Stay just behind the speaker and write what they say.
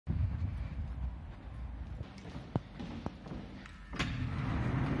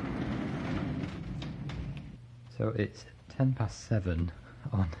So it's 7:10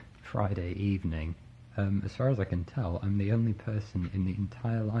 on Friday evening. As far as I can tell, I'm the only person in the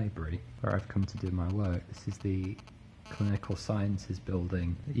entire library where I've come to do my work. This is the Clinical Sciences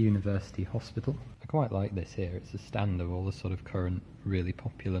building at University Hospital. I quite like this here. It's a stand of all the sort of current, really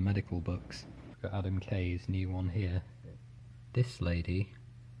popular medical books. We've got Adam Kay's new one here. This lady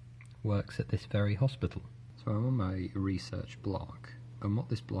works at this very hospital. So I'm on my research block, and what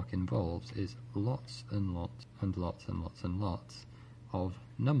this block involves is lots and lots and lots and lots and lots of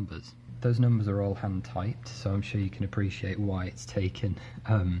numbers. Those numbers are all hand typed, so I'm sure you can appreciate why it's taken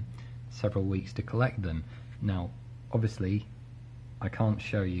several weeks to collect them. Now, obviously, I can't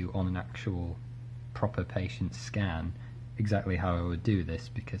show you on an actual proper patient scan exactly how I would do this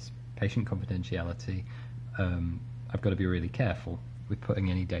because patient confidentiality, I've got to be really careful with putting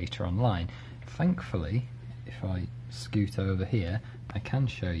any data online. Thankfully, if I scoot over here, I can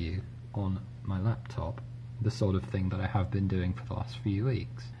show you on my laptop the sort of thing that I have been doing for the last few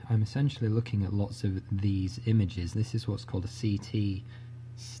weeks. I'm essentially looking at lots of these images. This is what's called a CT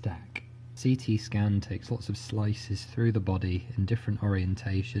stack. CT scan takes lots of slices through the body in different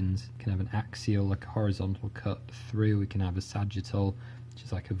orientations. You can have an axial, like a horizontal cut through. We can have a sagittal, which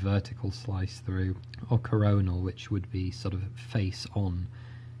is like a vertical slice through, or coronal, which would be sort of face on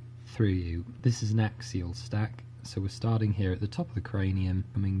through you. This is an axial stack, so we're starting here at the top of the cranium,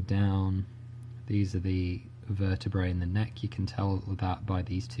 coming down. These are the vertebrae in the neck. You can tell that by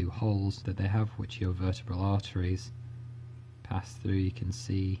these two holes that they have, which are your vertebral arteries pass through. You can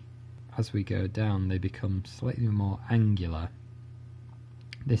see as we go down they become slightly more angular.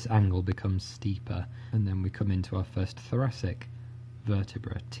 This angle becomes steeper, and then we come into our first thoracic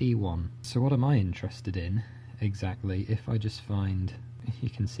vertebra, T1. So what am I interested in exactly? If I just find, you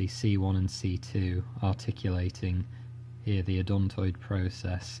can see C1 and C2 articulating here, the odontoid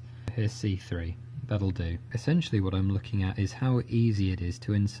process. Here's C3. That'll do. Essentially what I'm looking at is how easy it is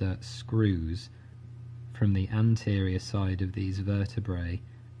to insert screws from the anterior side of these vertebrae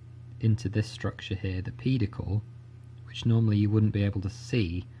into this structure here, the pedicle, which normally you wouldn't be able to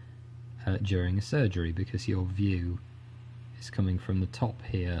see during a surgery because your view is coming from the top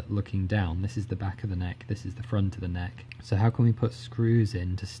here looking down. This is the back of the neck, this is the front of the neck. So how can we put screws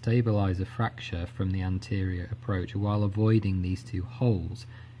in to stabilise a fracture from the anterior approach while avoiding these two holes,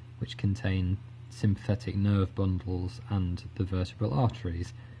 which contain sympathetic nerve bundles and the vertebral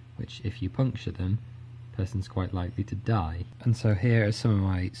arteries, which if you puncture them, the person's quite likely to die. And so here are some of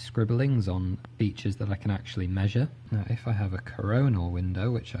my scribblings on features that I can actually measure. Now if I have a coronal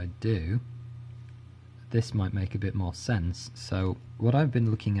window, which I do, this might make a bit more sense. So what I've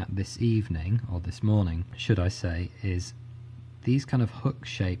been looking at this evening, or this morning should I say, is these kind of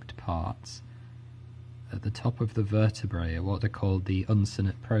hook-shaped parts at the top of the vertebrae are what are called the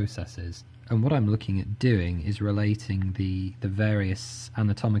uncinate processes. And what I'm looking at doing is relating the various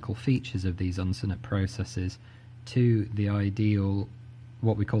anatomical features of these uncinate processes to the ideal,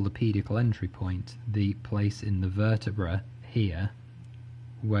 what we call the pedicle entry point, the place in the vertebra here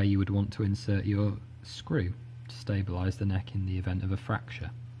where you would want to insert your screw to stabilise the neck in the event of a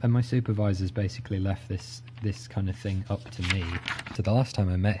fracture. And my supervisor's basically left this kind of thing up to me. So the last time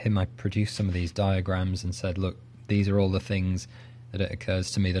I met him, I produced some of these diagrams and said, look, these are all the things that it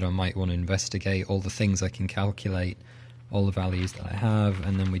occurs to me that I might want to investigate, all the things I can calculate, all the values that I have,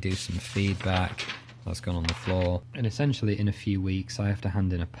 and then we do some feedback. That's gone on the floor. And essentially in a few weeks I have to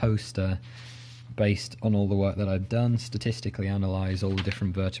hand in a poster based on all the work that I've done, statistically analyse all the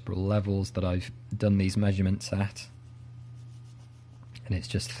different vertebral levels that I've done these measurements at. And it's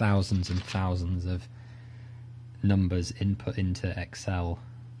just thousands and thousands of numbers input into Excel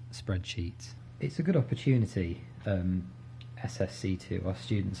spreadsheets. It's a good opportunity, SSC2, our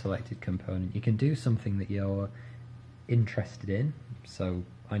student selected component. You can do something that you're interested in. So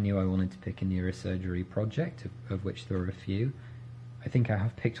I knew I wanted to pick a neurosurgery project, of which there are a few. I think I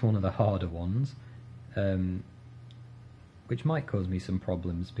have picked one of the harder ones, which might cause me some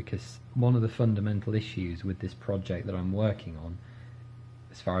problems because one of the fundamental issues with this project that I'm working on,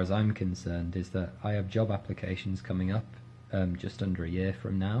 as far as I'm concerned, is that I have job applications coming up just under a year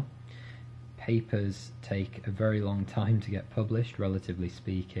from now. Papers take a very long time to get published, relatively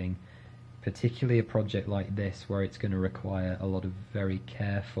speaking, particularly a project like this where it's going to require a lot of very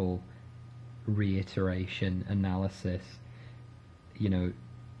careful reiteration, analysis, you know,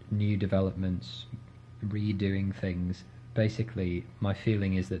 new developments, redoing things. Basically, my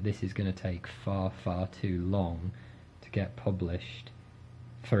feeling is that this is going to take far, far too long to get published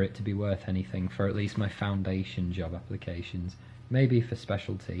for it to be worth anything for at least my foundation job applications. Maybe for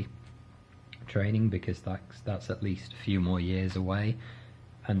specialty training, because that's at least a few more years away,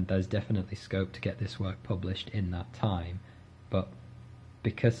 and there's definitely scope to get this work published in that time, but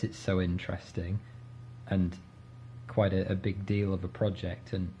because it's so interesting and quite a big deal of a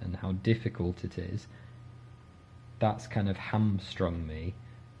project, and how difficult it is, that's kind of hamstrung me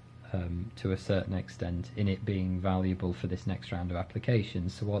to a certain extent in it being valuable for this next round of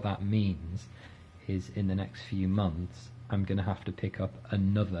applications. So what that means is in the next few months I'm going to have to pick up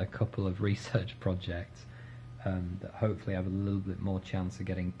another couple of research projects that hopefully have a little bit more chance of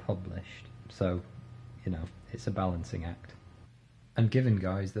getting published. So, you know, it's a balancing act. And given,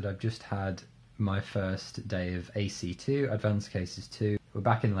 guys, that I've just had my first day of AC2, Advanced Cases 2, we're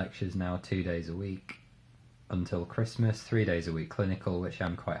back in lectures now 2 days a week until Christmas, 3 days a week clinical, which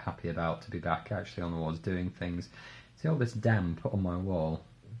I'm quite happy about, to be back actually on the wards doing things. See all this damp on my wall?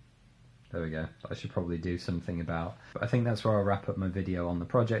 There we go. I should probably do something about. But I think that's where I'll wrap up my video on the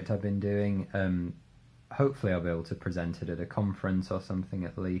project I've been doing. Hopefully I'll be able to present it at a conference or something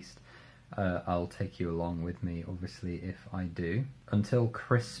at least. I'll take you along with me, obviously, if I do. Until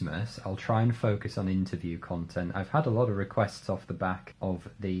Christmas, I'll try and focus on interview content. I've had a lot of requests off the back of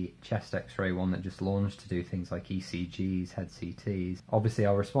the chest x-ray one that just launched to do things like ECGs, head CTs. Obviously,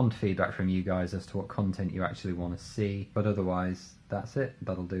 I'll respond to feedback from you guys as to what content you actually want to see, but otherwise, that's it.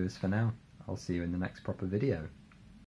 That'll do us for now. I'll see you in the next proper video.